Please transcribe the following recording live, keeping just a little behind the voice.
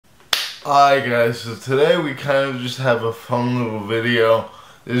Alright guys, so today we kind of just have a fun little video.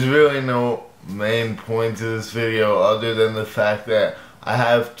 There's really no main point to this video other than the fact that I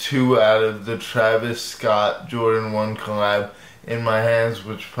have 2 out of the Travis Scott Jordan 1 collab in my hands,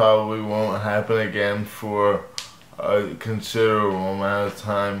 which probably won't happen again for a considerable amount of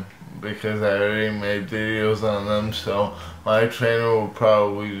time because I already made videos on them, so my trainer will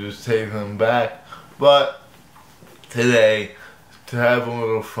probably just take them back. But today, to have a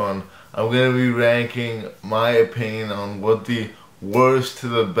little fun, I'm going to be ranking my opinion on what the worst to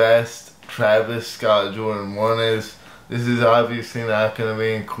the best Travis Scott Jordan 1 is. This is obviously not going to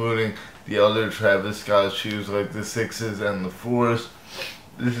be including the other Travis Scott shoes like the 6s and the 4s.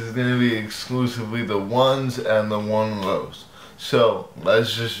 This is going to be exclusively the 1s and the 1 lows. So,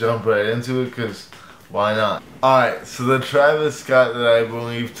 let's just jump right into it because why not? Alright, so the Travis Scott that I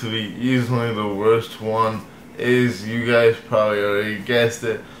believe to be easily the worst one is, you guys probably already guessed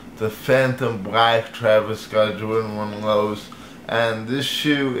it, the Phantom Black Travis Scott Jordan 1 lows. And this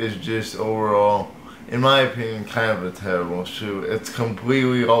shoe is just overall, in my opinion, kind of a terrible shoe. It's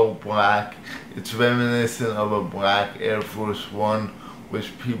completely all black. It's reminiscent of a black Air Force One,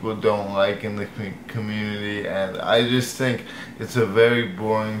 which people don't like in the community, and I just think it's a very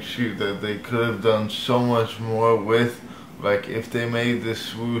boring shoe that they could have done so much more with. Like, if they made the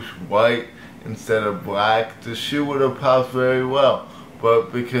swoosh white instead of black, the shoe would have popped very well.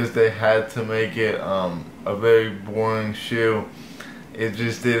 But because they had to make it a very boring shoe, it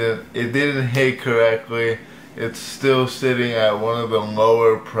just didn't hit correctly. It's still sitting at one of the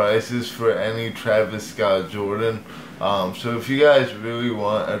lower prices for any Travis Scott Jordan. So if you guys really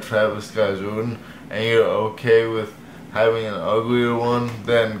want a Travis Scott Jordan and you're okay with having an uglier one,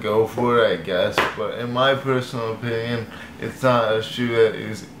 then go for it, I guess. But in my personal opinion, it's not a shoe that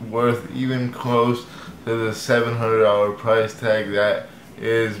is worth even close to the $700 price tag that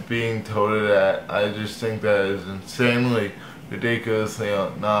is being toted at. I just think that is insanely, ridiculously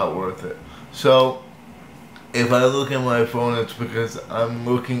not worth it. So, if I look at my phone, it's because I'm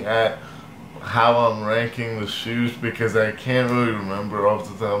looking at how I'm ranking the shoes because I can't really remember off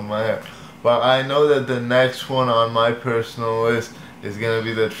the top of my head. But I know that the next one on my personal list is going to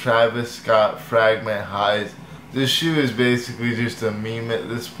be the Travis Scott Fragment Highs. This shoe is basically just a meme at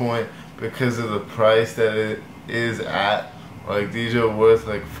this point because of the price that it is at. Like, these are worth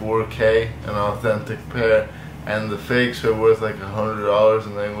like $4K, an authentic pair, and the fakes are worth like $100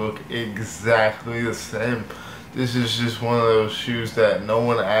 and they look exactly the same. This is just one of those shoes that no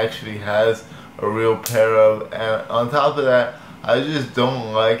one actually has a real pair of, and on top of that, I just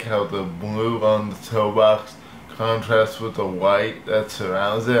don't like how the blue on the toe box contrasts with the white that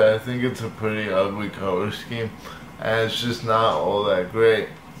surrounds it. I think it's a pretty ugly color scheme and it's just not all that great.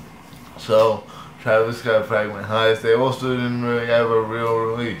 So, Travis Scott Fragment Highs, they also didn't really have a real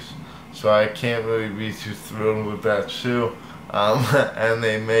release, so I can't really be too thrilled with that shoe. And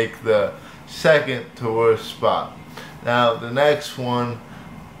they make the second to worst spot. Now, the next one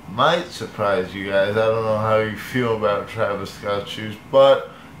might surprise you guys. I don't know how you feel about Travis Scott shoes,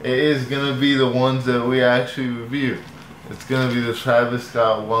 but it is going to be the ones that we actually reviewed. It's going to be the Travis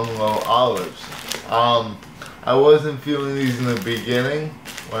Scott 1 Low Olives. I wasn't feeling these in the beginning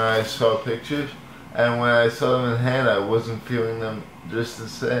when I saw pictures, and when I saw them in hand, I wasn't feeling them just the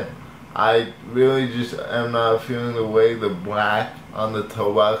same. I really just am not feeling the way the black on the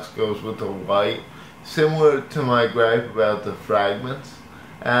toe box goes with the white. Similar to my gripe about the Fragments.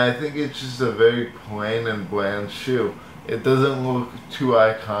 And I think it's just a very plain and bland shoe. It doesn't look too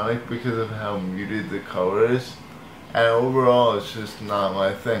iconic because of how muted the color is. And overall, it's just not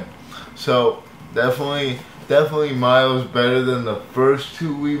my thing. So, definitely Miles better than the first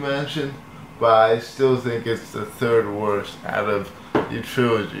 2 we mentioned. But I still think it's the 3rd worst out of the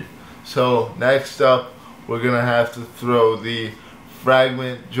trilogy. So, next up, we're going to have to throw the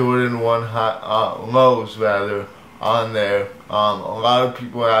Fragment Jordan 1 lows rather on there. A lot of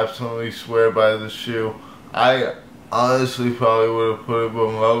people absolutely swear by the shoe. I honestly probably would have put it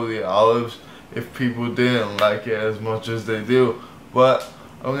below the olives if people didn't like it as much as they do. But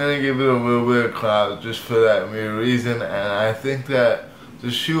I'm going to give it a little bit of clout just for that mere reason. And I think that the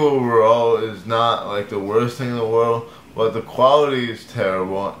shoe overall is not like the worst thing in the world, but the quality is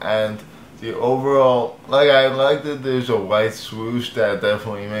terrible, and the overall, like, I like that there's a white swoosh that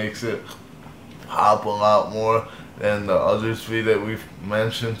definitely makes it pop a lot more than the other 3 that we've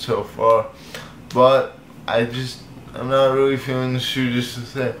mentioned so far. But I'm not really feeling the shoe just the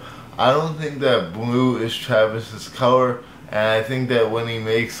same. I don't think that blue is Travis's color, and I think that when he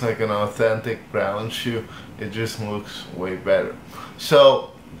makes like an authentic brown shoe, it just looks way better.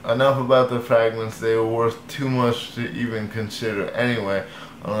 So, enough about the Fragments. They were worth too much to even consider anyway.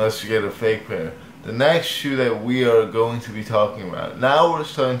 unless you get a fake pair. The next shoe that we are going to be talking about, now we're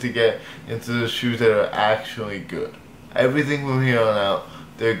starting to get into the shoes that are actually good. Everything from here on out,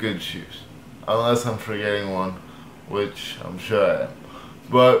 they're good shoes. Unless I'm forgetting one, which I'm sure I am.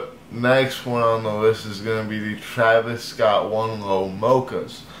 But next one on the list is going to be the Travis Scott One Low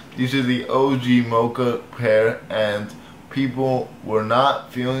Mochas. These are the OG Mocha pair, and people were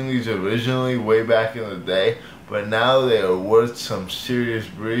not feeling these originally way back in the day, but now they are worth some serious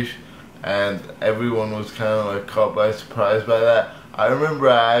breach, and everyone was kind of like caught by surprise by that. I remember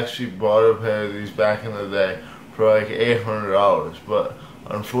I actually bought a pair of these back in the day for like $800, but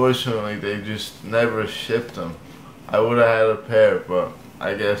unfortunately they just never shipped them. I would have had a pair, but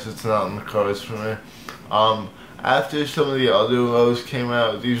I guess it's not in the cards for me. After some of the other lows came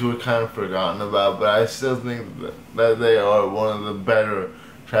out, these were kind of forgotten about, but I still think that they are one of the better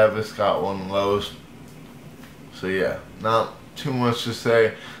Travis Scott One Lows. So yeah, not too much to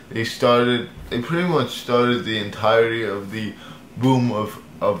say. They pretty much started the entirety of the boom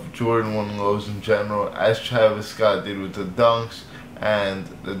of Jordan 1 Lows in general, as Travis Scott did with the Dunks and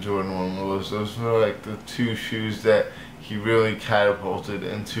the Jordan 1 Lows. Those were like the two shoes that he really catapulted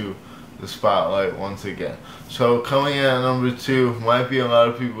into the spotlight once again. So coming in at number 2 might be a lot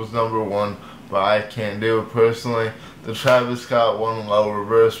of people's number 1, but I can't do it personally. The Travis Scott One Low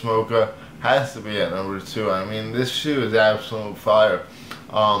Reverse Mocha has to be at number 2. I mean, this shoe is absolute fire.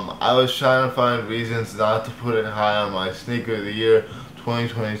 I was trying to find reasons not to put it high on my Sneaker of the Year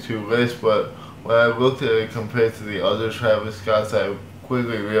 2022 list, but when I looked at it compared to the other Travis Scotts, I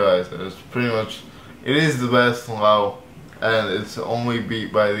quickly realized that it is the best low, and it's only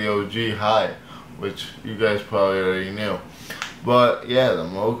beat by the OG high, which you guys probably already knew. But yeah, the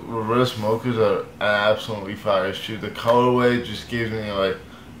Reverse Mochas are an absolutely fire shoe. The colorway just gives me like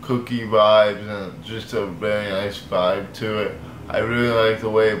cookie vibes and just a very nice vibe to it. I really like the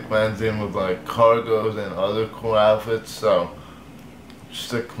way it blends in with like cargos and other cool outfits, so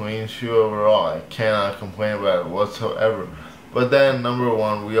just a clean shoe overall. I cannot complain about it whatsoever. But then number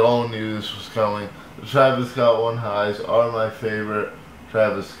 1, we all knew this was coming. The Travis Scott One Highs are my favorite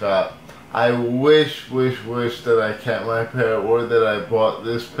Travis Scott. I wish that I kept my pair, or that I bought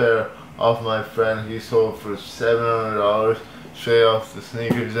this pair off my friend. He sold for $700 straight off the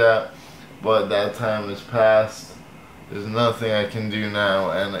SNKRS app, but that time has passed. There's nothing I can do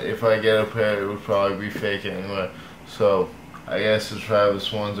now, and if I get a pair, it would probably be fake anyway. So I guess the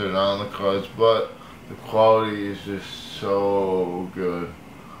Travis ones are not on the cards, but the quality is just so good.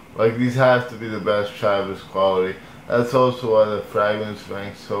 Like, these have to be the best Travis quality. That's also why the fragments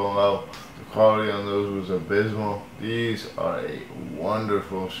ranked so low. The quality on those was abysmal. These are a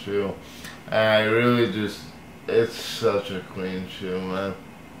wonderful shoe, and I really just, it's such a clean shoe, man.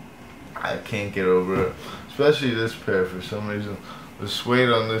 I can't get over it. Especially this pair, for some reason. The suede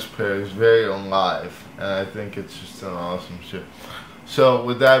on this pair is very alive, and I think it's just an awesome shoe. So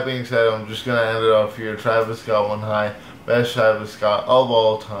with that being said, I'm just going to end it off here. Travis Scott One High, best Travis Scott of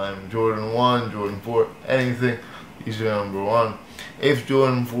all time. Jordan 1, Jordan 4, anything. These are number 1. If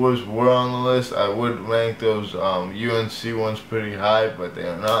Jordan 4s were on the list, I would rank those UNC ones pretty high, but they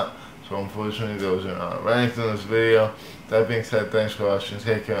are not. So unfortunately, those are not ranked in this video. That being said, thanks for watching.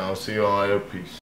 Take care, and I'll see you all later. Peace.